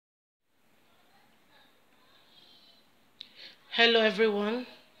Hello everyone.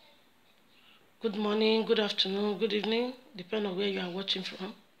 Good morning, good afternoon, good evening, depending on where you are watching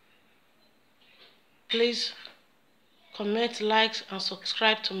from. Please comment, like, and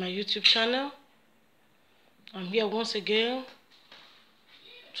subscribe to my YouTube channel. I'm here once again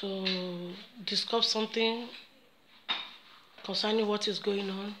to discuss something concerning what is going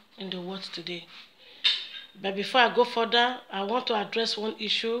on in the world today. But before I go further, I want to address one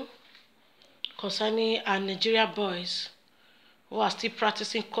issue concerning our Nigerian boys who are still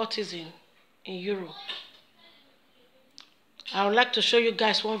practicing courtesan in Europe. I would like to show you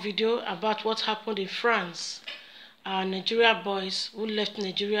guys one video about what happened in France. Our Nigerian boys who left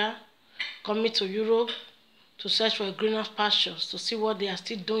Nigeria coming to Europe to search for greener pastures, to see what they are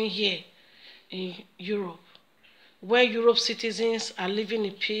still doing here in Europe, where Europe citizens are living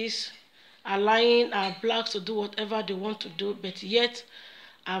in peace, allowing our blacks to do whatever they want to do, but yet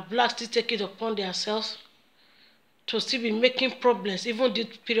our blacks still take it upon themselves to still be making problems even this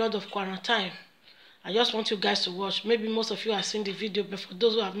period of quarantine. I just want you guys to watch. Maybe most of you have seen the video, but for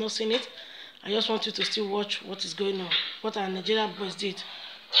those who have not seen it, I just want you to still watch what is going on, what our Nigerian boys did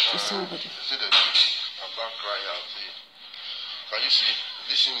to somebody. Can you see?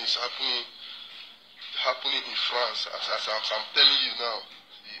 This thing is happening in France. As I'm telling you now,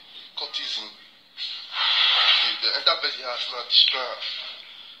 the courtesan, the entire person has now destroy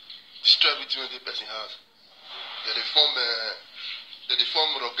everything the person has. They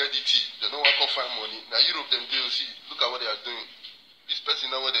form ruggedity. They don't want to find money. Now Europe them they will see. Look at what they are doing. This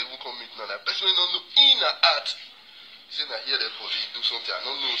person now where they even come meet now. That person don't know in and out. Say now here therefore they do something. I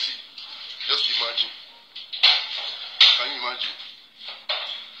don't know. See, just imagine. Can you imagine?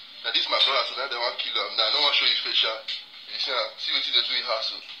 Now this my brother. So now they want to kill him. Now I don't want to show you facial. You see what they do in house.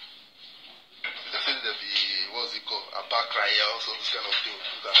 So they say they be what's it called a back cry or some this kind of thing.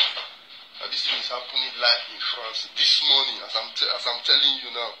 Look at. And this thing is happening live in France this morning, as I'm telling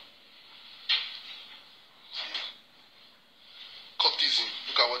you now. See, courtesan.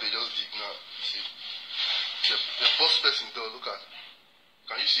 Look at what they just did now. See, the first person though. Look at.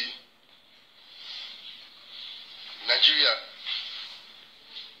 Can you see? Nigeria.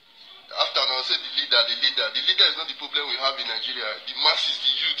 After now, say the leader. The leader is not the problem we have in Nigeria. The masses,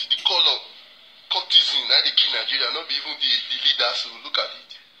 the youth, the color, courtesan. Now they kill Nigeria. Not be even the leaders. So look at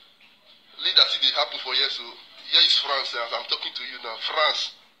it. Leaders see they happen for years. So here is France. As I'm talking to you now,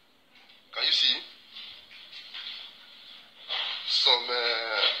 France. Can you see? Some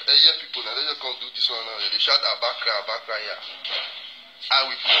young people now they just can't do this one now. They shout Abakra, yeah.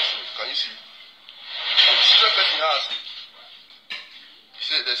 Eyewitness. Can you see? The strength person has.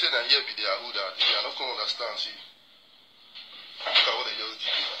 They say that here be their hood. They are not going to understand. See. Look at what they just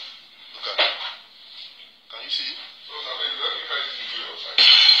did. Look at it. Can you see?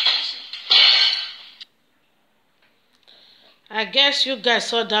 I guess you guys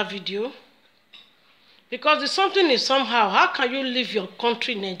saw that video. Because the something is somehow, how can you leave your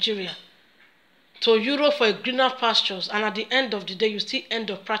country, Nigeria, to Europe for a greener pastures, and at the end of the day, you still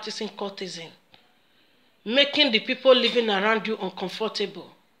end up practicing courtesan, making the people living around you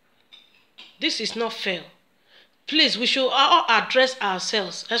uncomfortable? This is not fair. Please, we should all address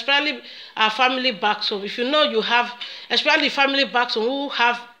ourselves, especially our family back home. If you know you have, especially family back home who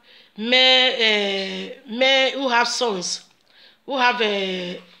have who have sons, who have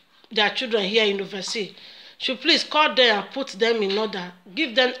their children here in overseas, should please call them and put them in order,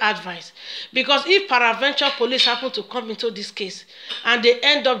 give them advice. Because if peradventure police happen to come into this case and they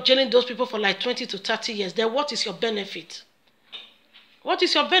end up jailing those people for like 20 to 30 years, then what is your benefit? What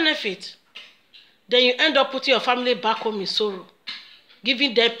is your benefit? Then you end up putting your family back home in sorrow,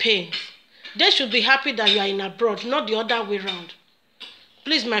 giving them pain. They should be happy that you are in abroad, not the other way around.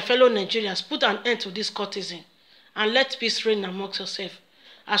 Please, my fellow Nigerians, put an end to this courtesan and let peace reign amongst yourselves.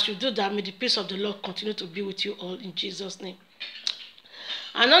 As you do that, may the peace of the Lord continue to be with you all in Jesus' name.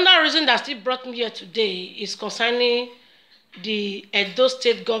 Another reason that still brought me here today is concerning the Edo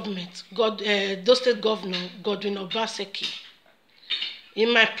State government, Edo State Governor Godwin obaseki.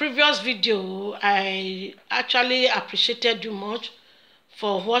 In my previous video, I actually appreciated you much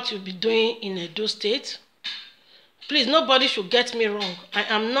for what you'll be doing in Edo State. Please, nobody should get me wrong. I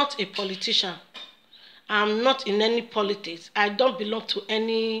am not a politician. I'm not in any politics. I don't belong to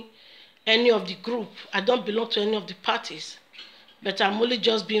any of the group. I don't belong to any of the parties. But I'm only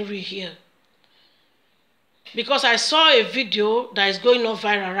just being real here. Because I saw a video that is going on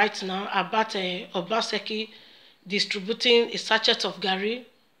viral right now about Obaseki distributing a sachet of Gary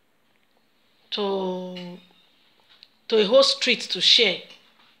to a whole street to share.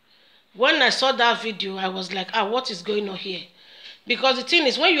 When I saw that video, I was like, what is going on here? Because the thing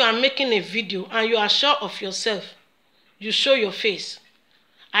is, when you are making a video and you are sure of yourself, you show your face.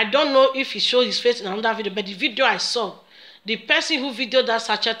 I don't know if he showed his face in another video, but the video I saw, the person who videoed that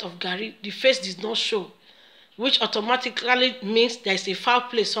sachet of Gary, the face did not show, which automatically means there is a foul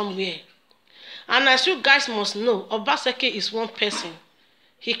play somewhere. And as you guys must know, Obaseki is one person.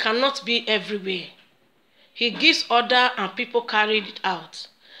 He cannot be everywhere. He gives order and people carry it out.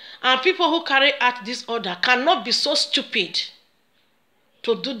 And people who carry out this order cannot be so stupid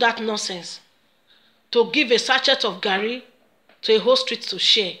to do that nonsense, to give a sachet of Gary to a whole street to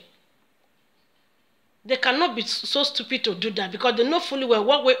share. They cannot be so stupid to do that because they know fully well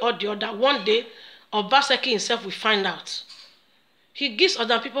one way or the other. One day, Obaseki himself will find out. He gives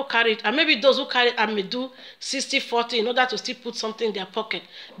other people carry it, and maybe those who carry it may do 60-40 in order to still put something in their pocket,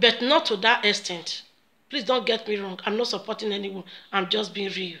 but not to that extent. Please don't get me wrong. I'm not supporting anyone. I'm just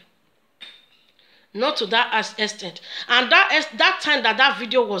being real. Not to that extent. And that time that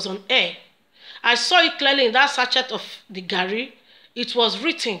video was on air, I saw it clearly in that sachet of the Gary. It was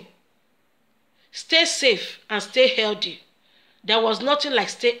written, stay safe and stay healthy. There was nothing like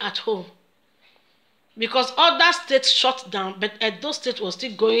stay at home. Because other states shut down, but Edo State was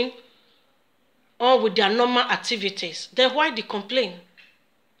still going on with their normal activities. Then why the complaint?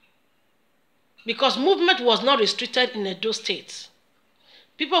 Because movement was not restricted in Edo State.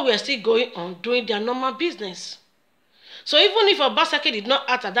 People were still going on doing their normal business. So even if Obaseki did not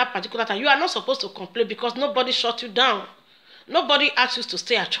act at that particular time, you are not supposed to complain because nobody shut you down. Nobody asked you to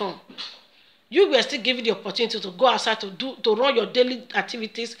stay at home. You were still given the opportunity to go outside to run your daily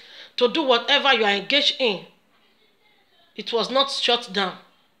activities, to do whatever you are engaged in. It was not shut down.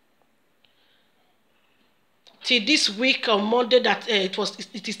 Till this week on Monday that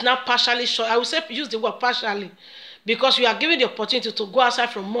it is now partially shut. I will say use the word partially because you are given the opportunity to go outside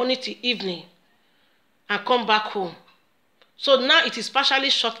from morning to evening and come back home. So now it is partially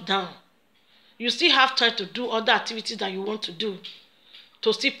shut down. You still have time to do other activities that you want to do,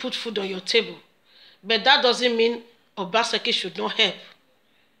 to still put food on your table. But that doesn't mean Obaseki should not help.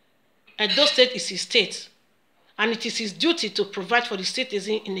 Edo State is his state, and it is his duty to provide for the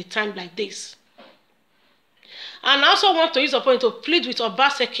citizen in a time like this. And I also want to use the point to plead with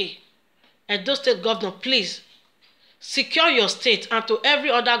Obaseki, Edo State governor, please secure your state, and to every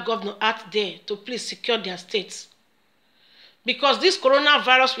other governor out there to please secure their states. Because this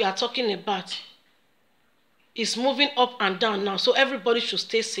coronavirus we are talking about is moving up and down now, so everybody should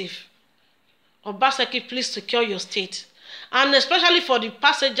stay safe. Obaseki, please secure your state. And especially for the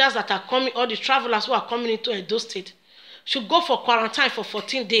passengers that are coming, or the travelers who are coming into Edo State, should go for quarantine for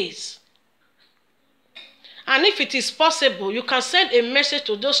 14 days. And if it is possible, you can send a message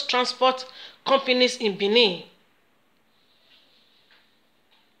to those transport companies in Benin.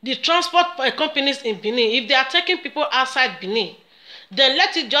 The transport companies in Benin, if they are taking people outside Benin, then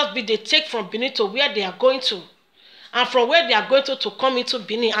let it just be they take from Benin to where they are going to. And from where they are going to come into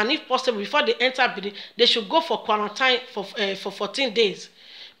Benin. And if possible, before they enter Benin, they should go for quarantine for 14 days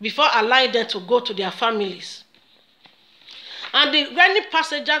before allowing them to go to their families. And any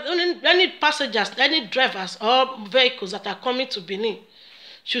passengers, any drivers or vehicles that are coming to Benin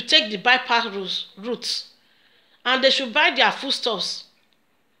should take the bypass routes. And they should buy their foodstuffs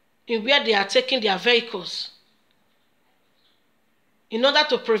in where they are taking their vehicles, in order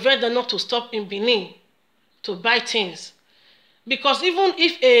to prevent them not to stop in Benin to buy things. Because even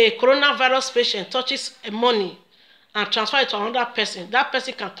if a coronavirus patient touches money and transfer it to another person, that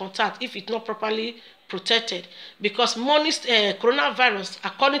person can contact if it's not properly protected. Because money, coronavirus,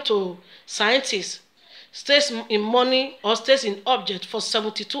 according to scientists, stays in money or stays in object for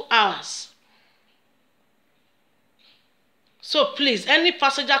 72 hours. So please, any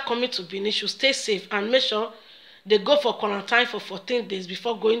passenger coming to Benin should stay safe and make sure they go for quarantine for 14 days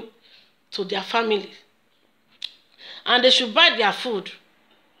before going to their family. And they should buy their food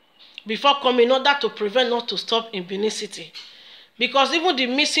before coming in order to prevent not to stop in Benin City. Because even the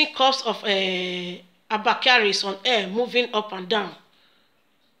missing corpse of Abakari is on air, moving up and down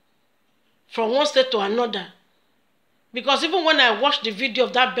from one state to another. Because even when I watched the video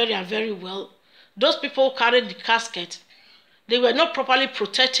of that burial very well, those people who carried the casket, they were not properly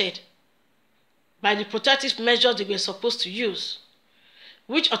protected by the protective measures they were supposed to use,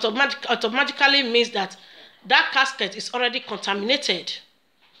 which automatically means that that casket is already contaminated.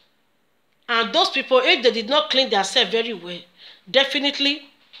 And those people, if they did not clean themselves very well, definitely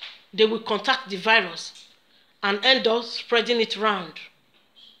they will contact the virus and end up spreading it around.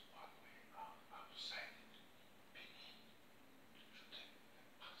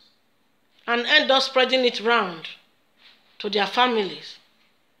 And end up spreading it around to their families.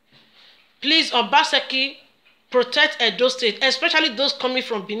 Please, Obaseki, protect Edo State, especially those coming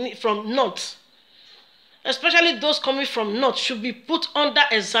from Benin, from north. especially those coming from north, should be put under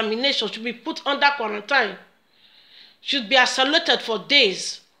examination, should be put under quarantine, should be isolated for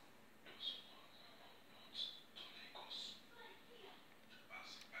days.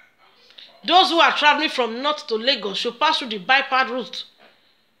 Those who are traveling from north to Lagos should pass through the bypass route.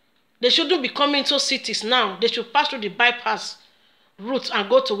 They shouldn't be coming to cities now. They should pass through the bypass route and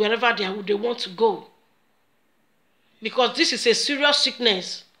go to wherever they want to go. Because this is a serious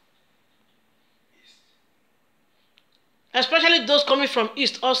sickness. Especially those coming from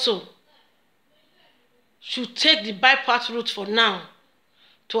east also should take the bypass route for now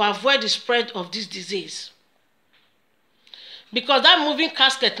to avoid the spread of this disease. Because that moving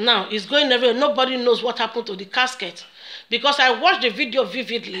casket now is going everywhere. Nobody knows what happened to the casket. Because I watched the video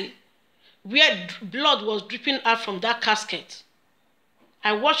vividly where blood was dripping out from that casket.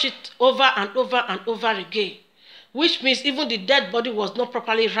 I watched it over and over and over again, which means even the dead body was not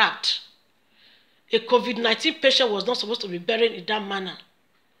properly wrapped. A COVID-19 patient was not supposed to be buried in that manner.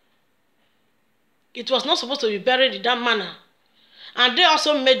 It was not supposed to be buried in that manner. And they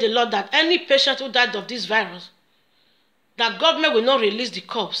also made the law that any patient who died of this virus, that government will not release the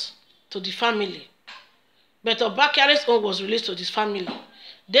corpse to the family. But Obakiare's own was released to this family.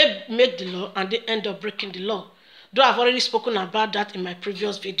 They make the law and they end up breaking the law. Though I've already spoken about that in my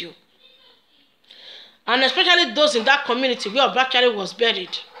previous video. And especially those in that community where Obakiare was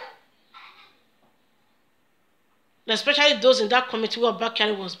buried. Especially those in that community where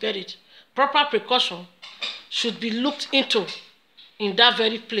Obakiare was buried. Proper precaution should be looked into in that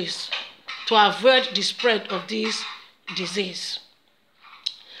very place to avoid the spread of this disease.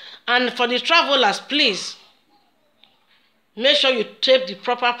 And for the travelers, please make sure you take the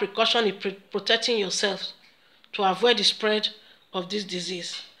proper precaution in protecting yourselves to avoid the spread of this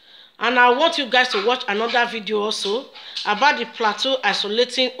disease. And I want you guys to watch another video also about the plateau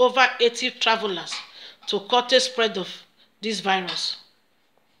isolating over 80 travelers to cut the spread of this virus.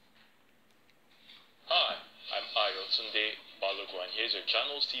 Hi, I'm Ayo Sunday Balogun. Here's your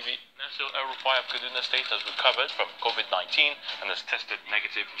Channels TV. National Aeroport of Kaduna State has recovered from COVID-19 and has tested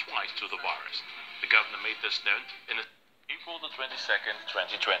negative twice to the virus. The governor made this known in April the 22nd,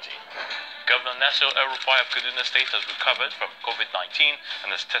 2020. Governor National Aeroport of Kaduna State has recovered from COVID-19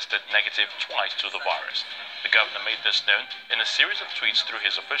 and has tested negative twice to the virus. The governor made this known in a series of tweets through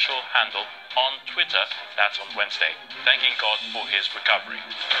his official handle on Twitter, that's on Wednesday, thanking God for his recovery.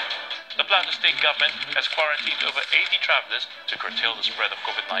 The Plateau State government has quarantined over 80 travelers to curtail the spread of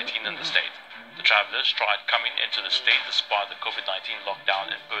COVID-19 in the state. The travelers tried coming into the state despite the COVID-19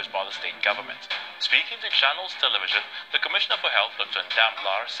 lockdown imposed by the state government. Speaking to Channels Television, the Commissioner for Health, Dr.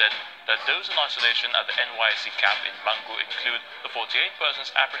 Ndamlar, said that those in isolation at the NYSC camp in Mangu include the 48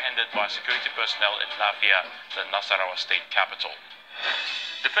 persons apprehended by security personnel in Lafia, the Nasarawa state capital.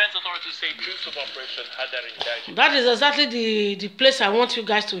 Defense authorities say troops of Operation Hadarin. That is exactly the place I want you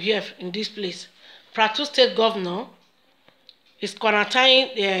guys to hear in this place. Plateau State Governor is quarantining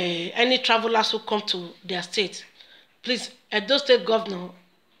any travelers who come to their state. Please, Edo State Governor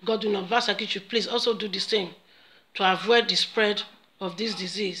Godwin should please also do the same to avoid the spread of this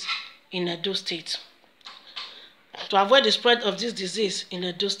disease in Edo State. To avoid the spread of this disease in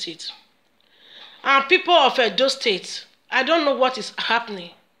Edo State. And people of Edo State, I don't know what is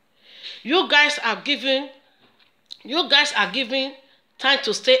happening. You guys are giving time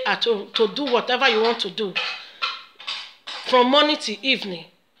to stay at home to do whatever you want to do from morning to evening.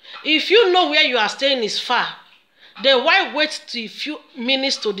 If you know where you are staying is far, then why wait till a few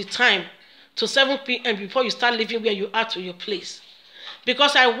minutes to the time to 7 p.m. before you start leaving where you are to your place?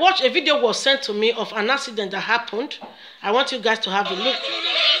 Because I watched a video was sent to me of an accident that happened. I want you guys to have a look.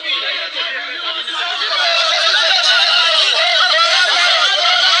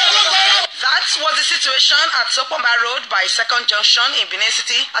 That was the situation at Sopomba Road by 2nd Junction in Benin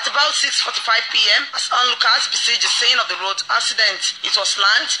City at about 6:45 p.m. as onlookers besieged the scene of the road accident. It was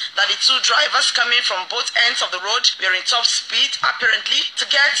learned that the two drivers coming from both ends of the road were in top speed, apparently, to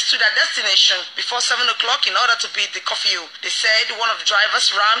get to their destination before 7 o'clock in order to beat the curfew. They said one of the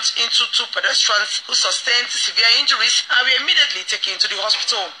drivers rammed into two pedestrians who sustained severe injuries and were immediately taken to the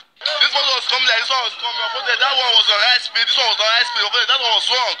hospital. This one was coming, like this one was coming. That one was on high speed, this one was on high speed. That one was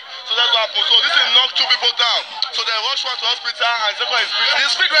wrong. So that's what happened. So this thing knocked two people down. So they rushed one to hospital and second is breathing.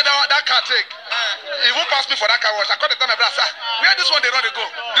 The speed where that car take. He won't pass me for that car wash. I called the time my brother, sir, where this one they run they go?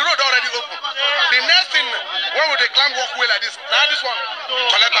 The road already open. The next thing, when will they climb walkway like this? Now this one,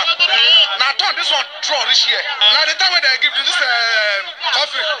 collect up. Now turn this one, draw this year. Now the time when they give this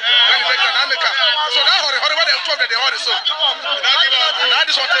coffee, when they make an car. So that hurry, when they talk that they hurry, so. Now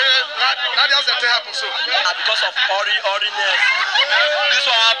this one, now the other thing happen, so. Because of hurriness. This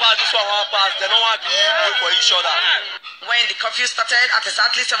one pass, this one pass. They don't want to wait for each other. When the curfew started at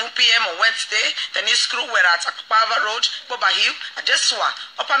exactly 7 p.m. on Wednesday, the news crew were at Akpava Road, Boba Hill, Ajesua,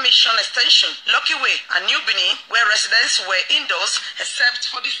 Upper Mission Extension, Lucky Way, and New Benin, where residents were indoors, except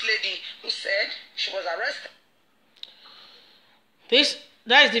for this lady who said she was arrested.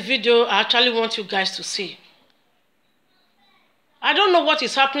 That is the video I actually want you guys to see. I don't know what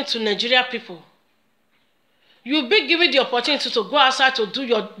is happening to Nigeria people. You'll be given the opportunity to go outside to do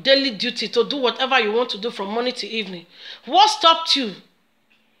your daily duty, to do whatever you want to do from morning to evening. What stopped you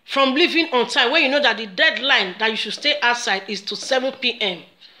from leaving on time when you know that the deadline that you should stay outside is to 7 p.m.?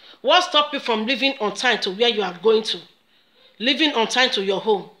 What stopped you from leaving on time to where you are going to? Leaving on time to your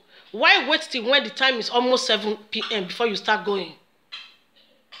home? Why wait till when the time is almost 7 p.m. before you start going?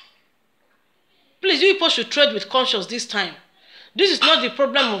 Please, you people should trade with conscience this time. This is not the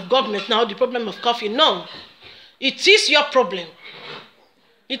problem of government now, the problem of coffee. No. It is your problem.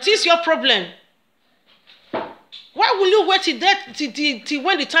 It is your problem. Why will you wait till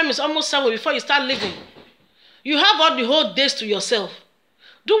when the time is almost 7 before you start living? You have all the whole days to yourself.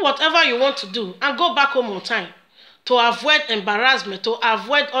 Do whatever you want to do and go back home on time to avoid embarrassment, to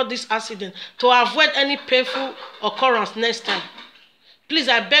avoid all these accidents, to avoid any painful occurrence next time. Please,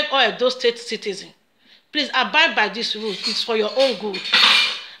 I beg all of those state citizens, please abide by this rule. It's for your own good.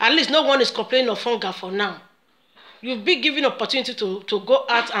 At least no one is complaining of hunger for now. You'll be given opportunity to go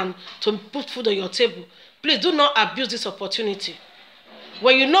out and to put food on your table. Please do not abuse this opportunity.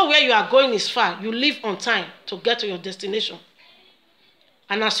 When you know where you are going is far, you leave on time to get to your destination.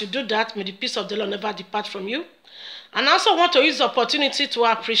 And as you do that, may the peace of the Lord never depart from you. And I also want to use the opportunity to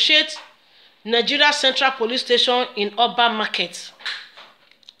appreciate Nigeria Central Police Station in Oba Market.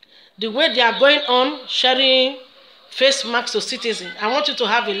 The way they are going on sharing face masks to citizens. I want you to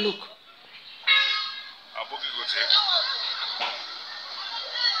have a look.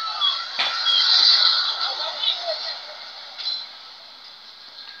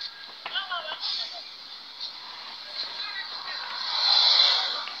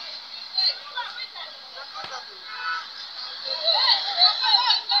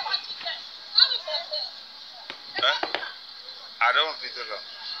 I don't think so.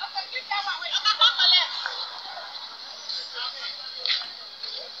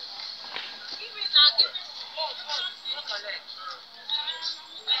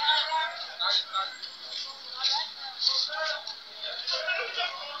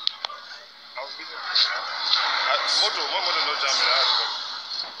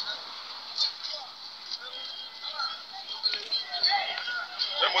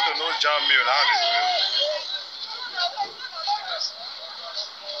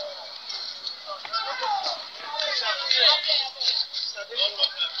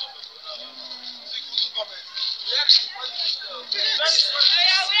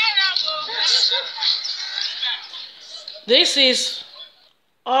 This is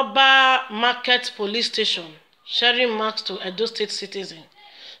Oba Market Police Station, sharing masks to Edo State citizens.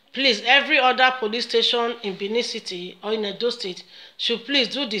 Please, every other police station in Benin City or in Edo State should please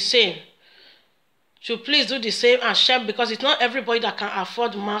do the same. Should please do the same and share, because it's not everybody that can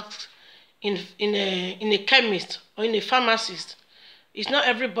afford masks in a chemist or in a pharmacist. It's not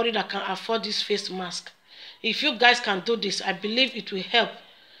everybody that can afford this face mask. If you guys can do this, I believe it will help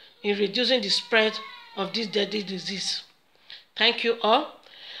in reducing the spread of this deadly disease. Thank you all.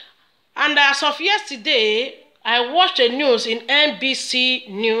 And as of yesterday, I watched the news in NBC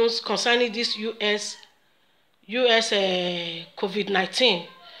News concerning this US COVID-19.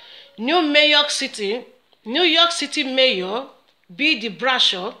 New York City Mayor B. de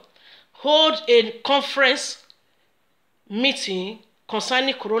Blasio hold a conference meeting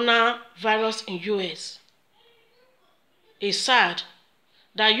concerning coronavirus in US. It's sad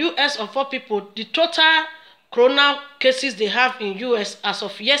that US, of all people, the total corona cases they have in US as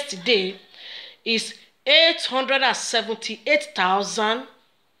of yesterday is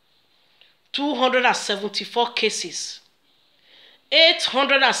 878,274 cases.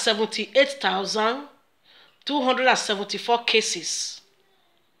 878,274 cases.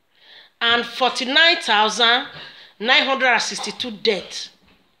 And 49,962 deaths.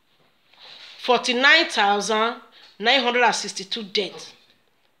 49,962 deaths.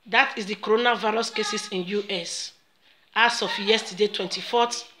 That is the coronavirus cases in US as of yesterday,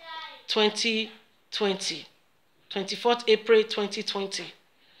 24th 2020. 24th April 2020.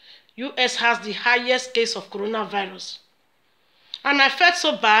 US has the highest case of coronavirus. And I felt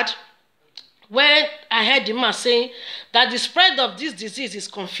so bad when I heard the man saying that the spread of this disease is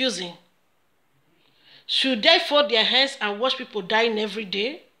confusing. Should they fold their hands and watch people dying every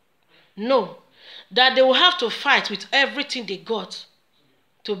day? No. That they will have to fight with everything they got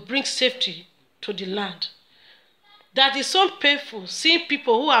to bring safety to the land. That is so painful seeing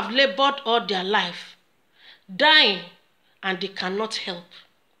people who have labored all their life dying and they cannot help.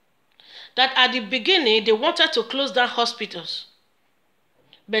 That at the beginning they wanted to close down hospitals.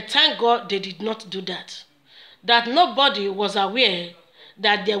 But thank God they did not do that. That nobody was aware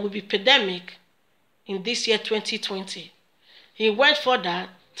that there will be pandemic in this year 2020. He went further,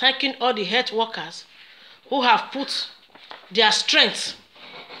 thanking all the health workers who have put their strength,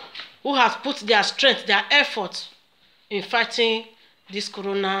 their effort in fighting this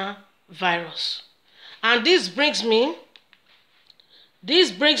coronavirus. And this brings me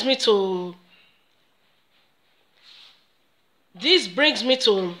to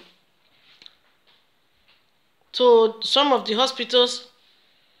some of the hospitals.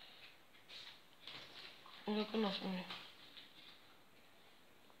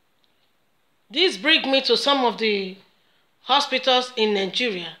 This brings me to some of the hospitals in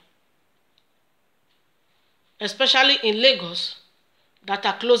Nigeria, especially in Lagos, that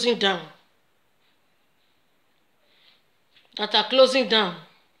are closing down.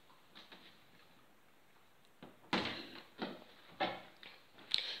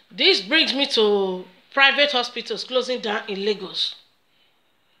 This brings me to private hospitals closing down in Lagos.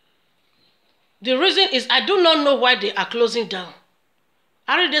 The reason is I do not know why they are closing down.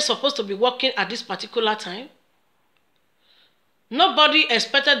 Aren't they supposed to be working at this particular time? Nobody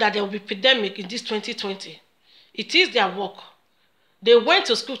expected that there will be pandemic in this 2020. It is their work. They went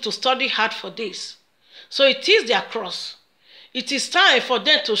to school to study hard for this. So it is their cross. It is time for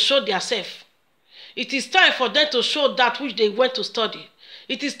them to show themselves. It is time for them to show that which they went to study.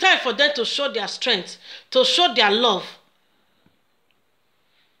 It is time for them to show their strength, to show their love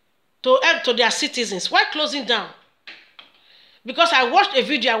to help to their citizens. Why closing down? Because I watched a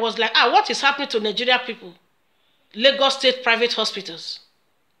video, I was like, what is happening to Nigeria people? Lagos State private hospitals.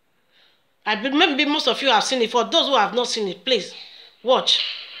 Maybe most of you have seen it. For those who have not seen it, please watch.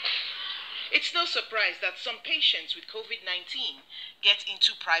 It's no surprise that some patients with COVID-19 get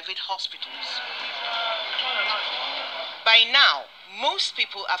into private hospitals. By now, most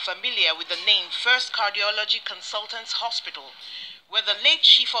people are familiar with the name First Cardiology Consultants Hospital, where the late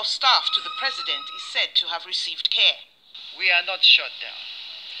chief of staff to the president is said to have received care. We are not shut down.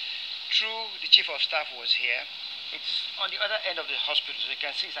 True, the chief of staff was here. It's on the other end of the hospital, so you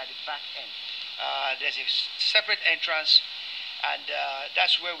can see it's at the back end. There's a separate entrance, and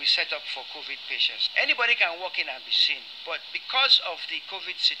that's where we set up for COVID patients. Anybody can walk in and be seen, but because of the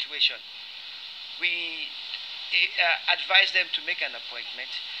COVID situation, we advise them to make an appointment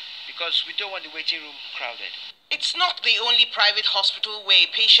because we don't want the waiting room crowded. It's not the only private hospital where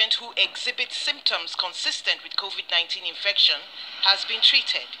a patient who exhibits symptoms consistent with COVID-19 infection has been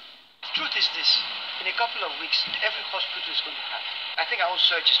treated. The truth is this, in a couple of weeks, every hospital is going to have. I think our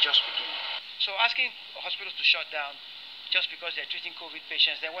surge is just beginning. So asking hospitals to shut down just because they're treating COVID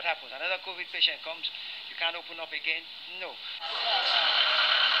patients, then what happens? Another COVID patient comes, you can't open up again? No.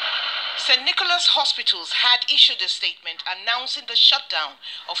 St. Nicholas Hospitals had issued a statement announcing the shutdown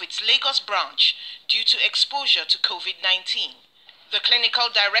of its Lagos branch due to exposure to COVID-19. The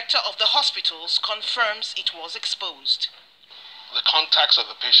clinical director of the hospitals confirms it was exposed. The contacts of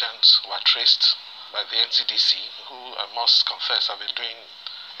the patients were traced by the NCDC, who I must confess have been doing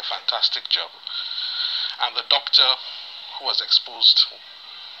a fantastic job. And the doctor who was exposed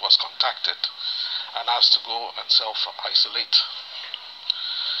was contacted and asked to go and self-isolate.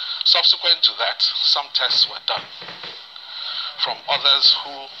 Subsequent to that, some tests were done from others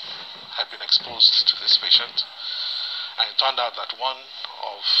who had been exposed to this patient, and it turned out that one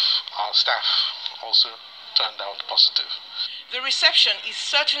of our staff also turned out positive. The reception is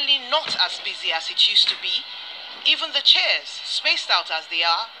certainly not as busy as it used to be. Even the chairs, spaced out as they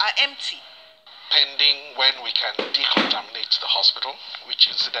are empty. Pending when we can decontaminate the hospital, which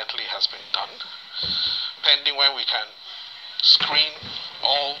incidentally has been done, pending when we can screen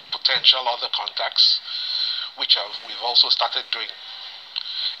all potential other contacts, which we've also started doing.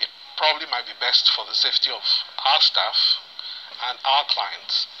 It probably might be best for the safety of our staff and our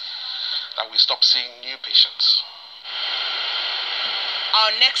clients that we stop seeing new patients.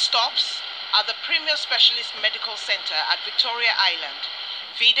 Our next stops are the Premier Specialist Medical Center at Victoria Island,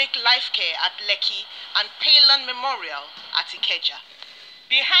 Vedic Life Care at Lekki, and Palan Memorial at Ikeja.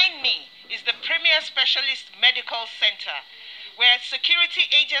 Behind me is the Premier Specialist Medical Center, where security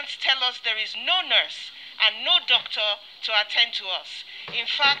agents tell us there is no nurse and no doctor to attend to us. In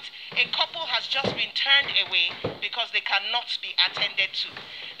fact, a couple has just been turned away because they cannot be attended to.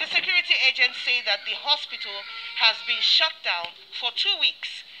 The security agents say that the hospital has been shut down for 2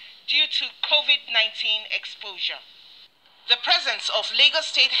 weeks due to COVID-19 exposure. The presence of Lagos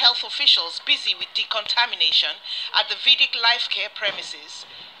State health officials busy with decontamination at the Vedic Life Care premises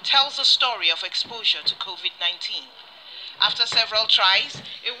tells a story of exposure to COVID-19. After several tries,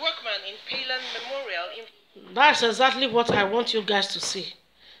 a workman in Palan Memorial... That's exactly what I want you guys to see.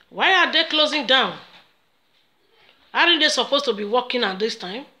 Why are they closing down? Aren't they supposed to be working at this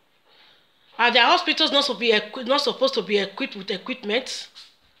time? Are their hospitals not supposed to be equipped with equipment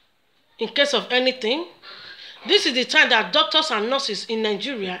in case of anything? This is the time that doctors and nurses in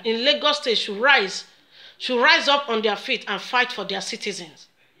Nigeria, in Lagos State, should rise up on their feet and fight for their citizens.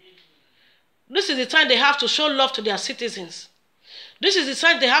 This is the time they have to show love to their citizens. This is the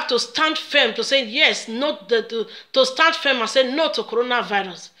time they have to stand firm to say yes, to stand firm and say no to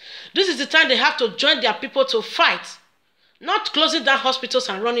coronavirus. This is the time they have to join their people to fight, not closing down hospitals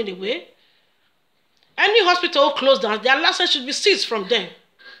and running away. Any hospital closed down, their license should be seized from them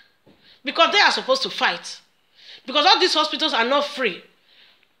because they are supposed to fight. Because all these hospitals are not free.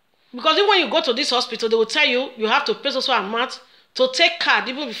 Because even when you go to this hospital, they will tell you you have to pay so amount to take card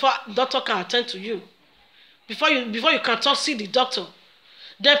even before doctor can attend to you. Before you can see the doctor.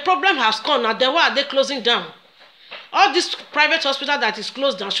 The problem has come now. Then why are they closing down? All this private hospital that is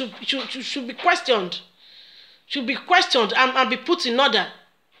closed down should be questioned. Should be questioned and be put in order.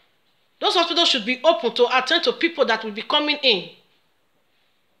 Those hospitals should be open to attend to people that will be coming in.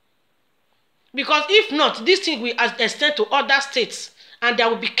 Because if not, this thing will extend to other states and there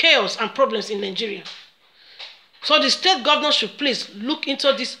will be chaos and problems in Nigeria. So the state governor should please look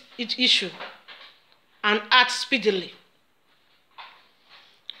into this issue and act speedily.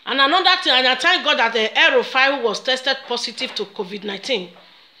 And another thing, and I thank God that the Aerofile who was tested positive to COVID-19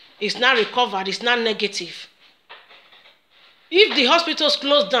 is now recovered, is now negative. If the hospitals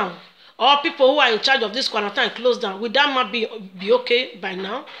close down, or people who are in charge of this quarantine close down, would that not be okay by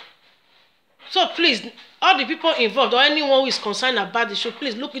now? So please, all the people involved or anyone who is concerned about this should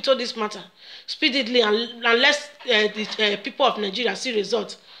please look into this matter speedily and let the people of Nigeria see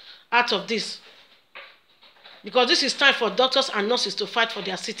results out of this. Because this is time for doctors and nurses to fight for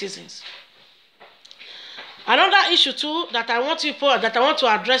their citizens. Another issue too that I want to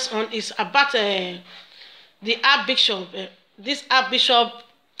address on is about the Archbishop, this Archbishop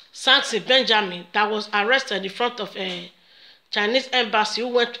Sanksi Benjamin that was arrested in front of a Chinese embassy who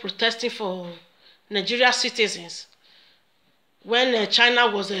went protesting for Nigeria citizens when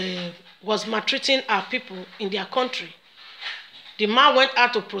China was maltreating our people in their country. The man went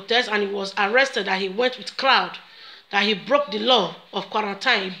out to protest and he was arrested, and he went with crowd, that he broke the law of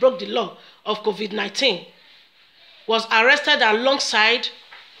quarantine, he broke the law of COVID-19. Was arrested alongside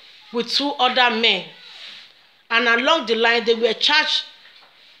with 2 other men. And along the line, they were charged,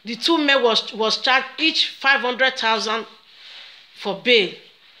 the 2 men was charged each 500,000 for bail.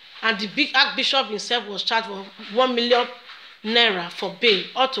 And the big Archbishop himself was charged for 1 million naira for bail,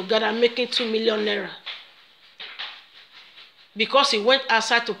 altogether making 2 million naira. Because he went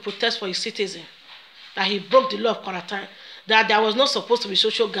outside to protest for his citizen, that he broke the law of quarantine, that there was not supposed to be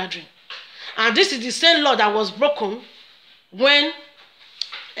social gathering. And this is the same law that was broken when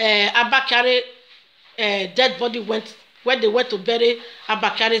Abakari dead body when they went to bury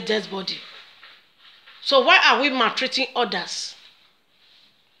Abakari's dead body. So why are we maltreating others?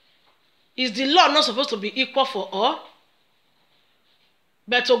 Is the law not supposed to be equal for all?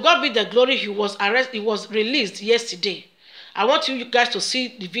 But to God be the glory, he was released yesterday. I want you guys to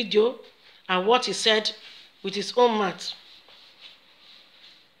see the video and what he said with his own mouth.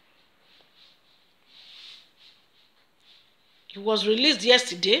 He was released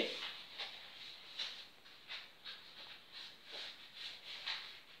yesterday.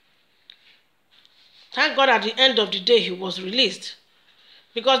 Thank God at the end of the day he was released.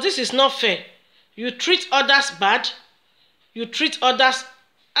 Because this is not fair. You treat others bad. You treat others,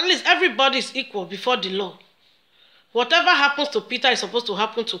 at least everybody is equal before the law. Whatever happens to Peter is supposed to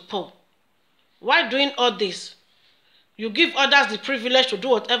happen to Paul. Why doing all this? You give others the privilege to do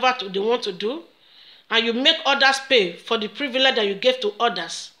whatever they want to do, and you make others pay for the privilege that you gave to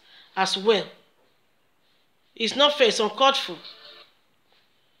others as well. It's not fair, it's uncalled for.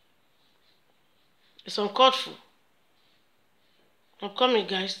 It's uncalled for. I'm coming,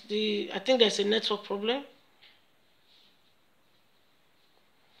 guys. I think there's a network problem.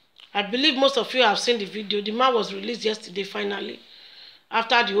 I believe most of you have seen the video. The man was released yesterday finally.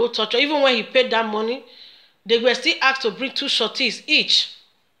 after the whole torture. Even when he paid that money, they were still asked to bring 2 shorties each.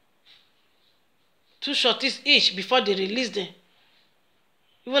 2 shorties each before they released them.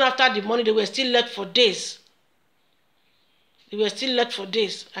 Even after the money, they were still left for days. They were still left for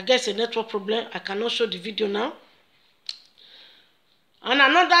days. I guess a network problem. I cannot show the video now. And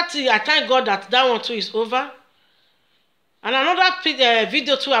another thing, I thank God that one too is over. And another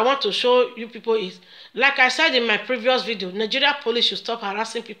video too I want to show you people is, like I said in my previous video, Nigeria police should stop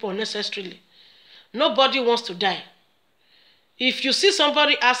harassing people unnecessarily. Nobody wants to die. If you see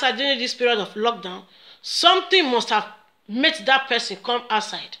somebody outside during this period of lockdown, something must have made that person come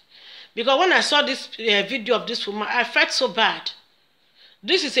outside. Because when I saw this video of this woman, I felt so bad.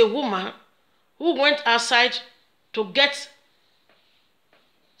 This is a woman who went outside to get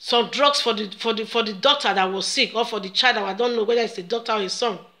some drugs for the doctor that was sick, or for the child. I don't know whether it's the doctor or his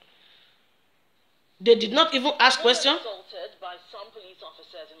son. They did not even ask questions. Assaulted by some police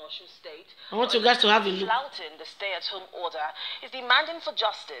officers in Osun State. I want you guys to have a look. Flouting the stay-at-home order is demanding for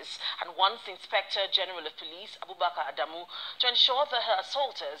justice and wants Inspector General of Police Abubakar Adamu to ensure that her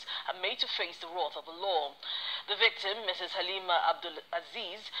assaulters are made to face the wrath of the law. The victim, Mrs. Halima Abdul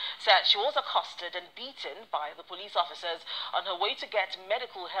Aziz, said she was accosted and beaten by the police officers on her way to get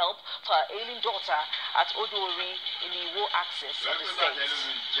medical help for her ailing daughter at Odori in the Iwo axis of the state.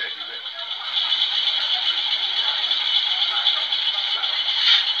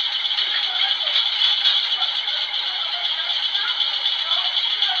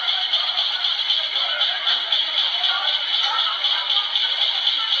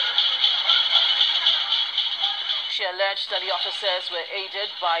 She alleged that the officers were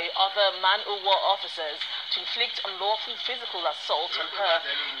aided by other man-o'-war officers to inflict unlawful physical assault on her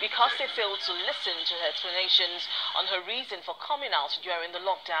because they failed to listen to her explanations on her reason for coming out during the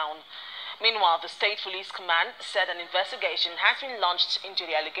lockdown. Meanwhile, the State Police Command said an investigation has been launched into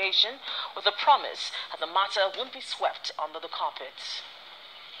the allegation with the promise that the matter won't be swept under the carpet.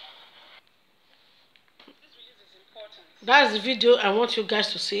 That's the video I want you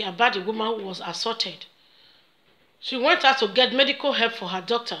guys to see about the woman who was assaulted. She went out to get medical help for her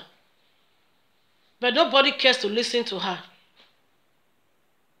doctor, but nobody cares to listen to her.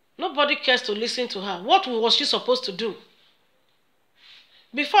 Nobody cares to listen to her. What was she supposed to do?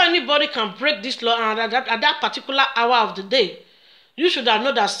 Before anybody can break this law, and at that particular hour of the day, you should have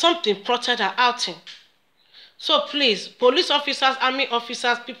known that something prompted her outing. So please, police officers, army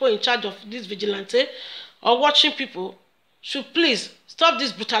officers, people in charge of this vigilante or watching people should please stop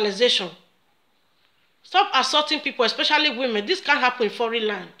this brutalization. Stop assaulting people, especially women. This can't happen in foreign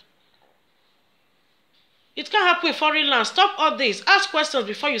land. It can't happen in foreign land. Stop all this. Ask questions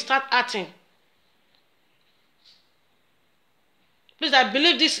before you start acting. Please, I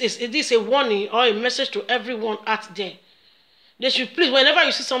believe this is a warning or a message to everyone out there. They should please, whenever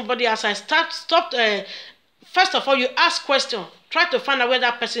you see somebody outside, stop. First of all, you ask questions. Try to find out where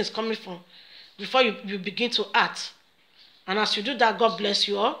that person is coming from before you begin to act. And as you do that, God bless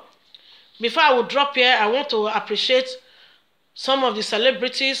you all. Before I will drop here, I want to appreciate some of the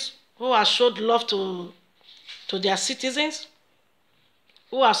celebrities who have showed love to their citizens,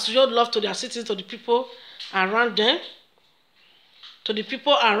 to the people around them,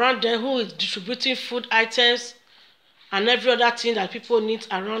 who is distributing food items and every other thing that people need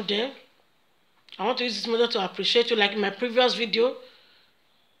around them. I want to use this moment to appreciate you. Like in my previous video,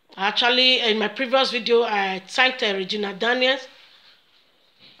 I thanked Regina Daniels.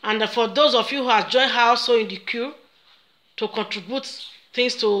 And for those of you who have joined her also in the queue to contribute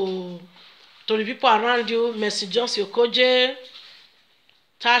things to the people around you, Mercy Johnson Okoje,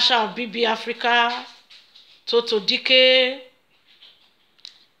 Tasha of BB Africa, Toto Dike,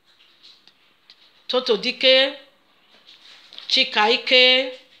 Chika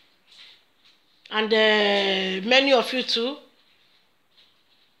Ike, and many of you too.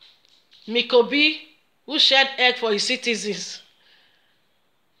 Mikobi, who shared egg for his citizens.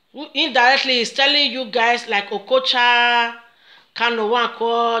 Who indirectly is telling you guys like Okocha, Kano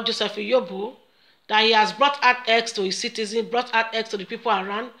Wanko, Joseph Yobu, that he has brought out eggs to his citizens, brought out eggs to the people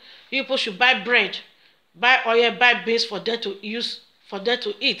around. People should buy bread, buy oil, buy beans for them to use, for them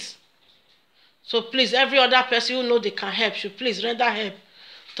to eat. So please, every other person who knows they can help should please render help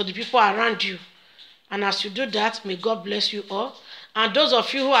to the people around you. And as you do that, may God bless you all. And those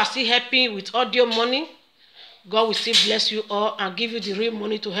of you who are still helping with audio money, God will still bless you all and give you the real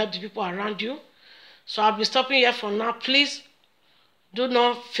money to help the people around you. So I'll be stopping here for now. Please do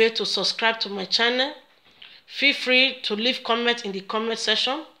not fail to subscribe to my channel. Feel free to leave comments in the comment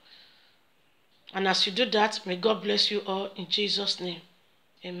section. And as you do that, may God bless you all in Jesus' name.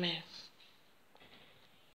 Amen.